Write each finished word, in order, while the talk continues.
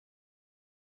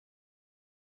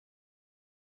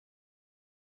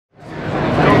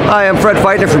Hi, I'm Fred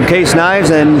Feitner from Case Knives,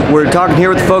 and we're talking here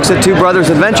with the folks at Two Brothers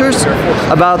Adventures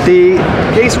about the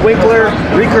Case Winkler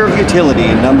Recurve Utility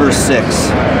No. 6.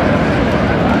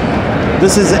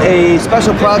 This is a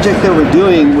special project that we're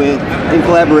doing in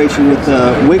collaboration with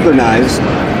Winkler Knives.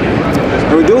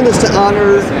 And we're doing this to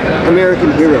honor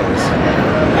American heroes.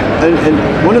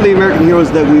 And one of the American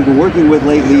heroes that we've been working with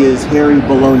lately is Harry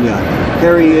Bologna.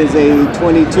 Harry is a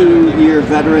 22-year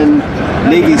veteran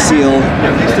Navy SEAL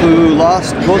who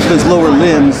lost both of his lower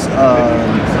limbs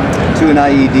to an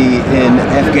IED in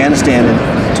Afghanistan in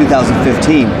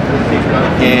 2015.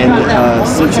 And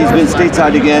since he's been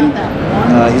stateside again,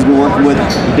 he's been working with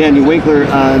Daniel Winkler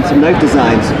on some knife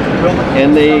designs.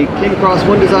 And they came across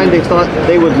one design they thought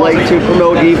they would like to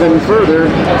promote even further,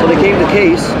 so they came to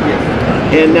Case.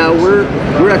 And now we're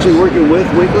actually working with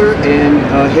Winkler and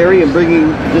Harry and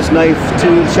bringing this knife to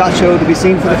the SHOT Show to be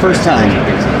seen for the first time.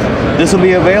 This will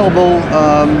be available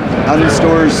out in the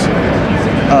stores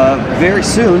very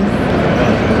soon.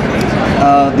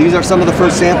 These are some of the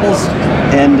first samples,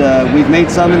 and we've made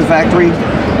some in the factory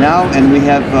now, and we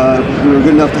were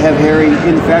good enough to have Harry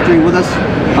in the factory with us,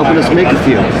 helping us make a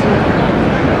few.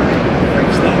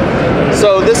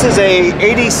 So this is a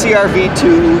 80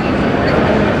 CRV2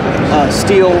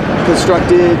 steel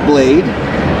constructed blade.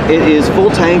 It is full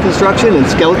tang construction and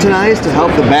skeletonized to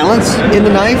help the balance in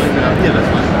the knife.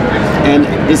 And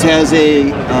this has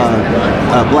a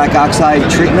black oxide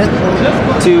treatment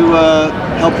to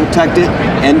help protect it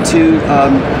and to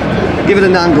give it a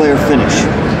non-glare finish.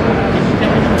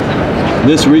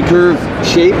 This recurve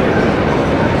shape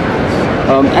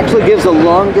actually gives a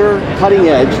longer cutting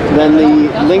edge than the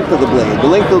length of the blade. The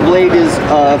length of the blade is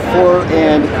 4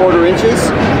 1/4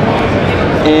 inches,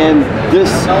 and this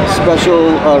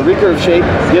special recurve shape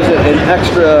gives it an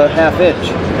extra 1/2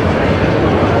 inch.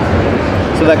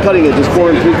 So that cutting edge is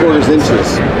 4 3/4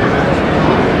 inches.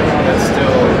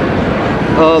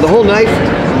 The whole knife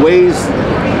weighs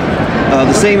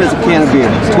the same as a can of beer.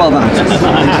 It's 12 ounces.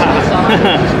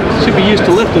 Should be used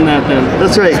to lifting that then.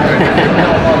 That's right.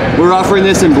 We're offering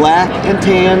this in black and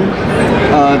tan.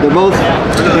 They're both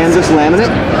canvas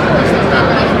laminate.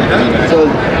 So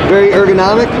very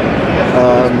ergonomic,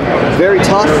 very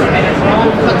tough.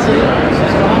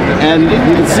 And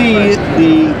you can see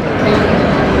the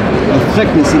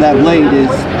thickness of that blade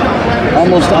is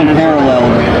almost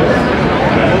unparalleled.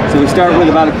 So we start with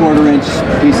about a 1/4 inch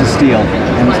piece of steel,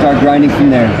 and we start grinding from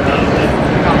there.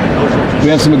 We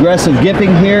have some aggressive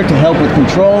gipping here to help with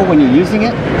control when you're using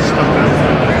it.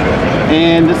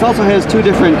 And this also has 2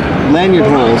 different lanyard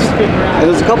holes. And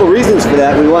there's a couple reasons for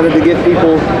that. We wanted to give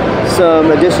people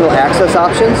some additional access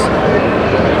options,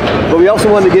 but we also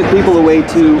wanted to give people a way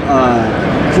to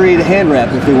create a hand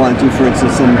wrap if they wanted to, for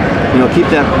instance, and keep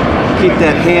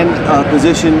that hand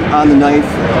position on the knife.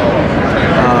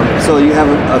 So you have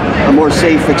a more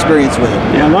safe experience with it.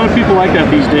 Yeah, a lot of people like that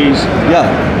these days. Yeah.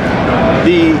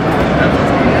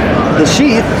 The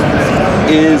sheath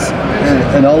is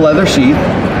an all-leather sheath.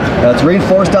 It's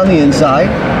reinforced on the inside,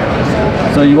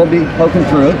 so you won't be poking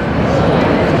through it.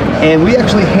 And we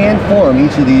actually hand form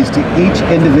each of these to each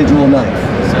individual knife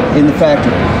in the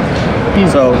factory.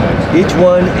 So each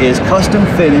one is custom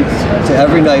fitted to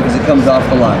every knife as it comes off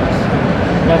the line.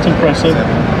 That's impressive.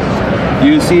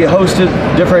 You see a host of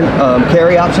different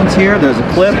carry options here. There's a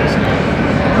clip.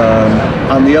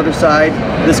 On the other side,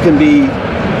 it can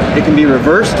be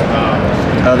reversed.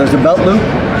 There's a belt loop.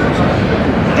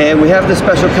 And we have this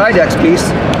special Kydex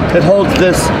piece that holds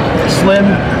this slim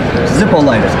Zippo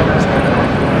lighter.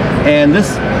 And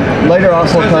this lighter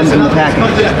also comes in the package.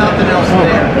 Oh,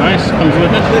 nice. Comes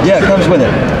with it? Yeah, it comes with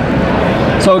it.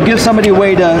 So it gives somebody a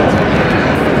way to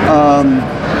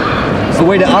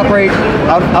operate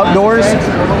outdoors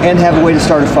and have a way to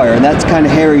start a fire. And that's kind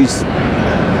of Harry's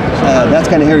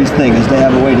thing, is to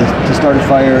have a way to start a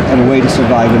fire and a way to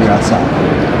survive when you're outside.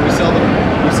 We sell them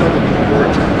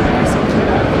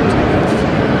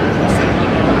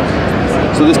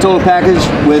So this total package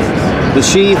with the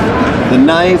sheath, the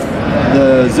knife,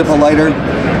 the Zippo lighter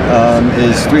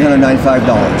is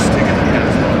 $395.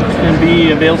 It's going to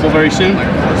be available very soon?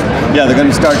 Yeah, it's going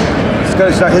to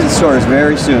start hitting stores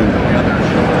very soon.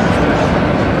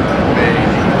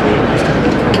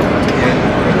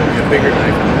 bigger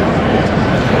knife.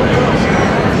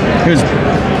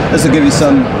 This will give you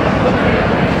some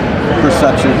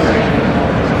perception.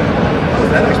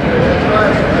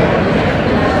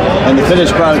 And the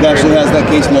finished product actually has that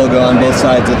Case logo on both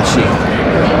sides of the sheath.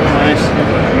 Nice.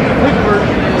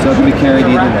 So it can be carried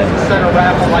either way.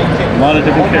 A lot of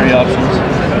different carry options.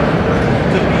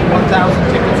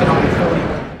 1,000 tickets.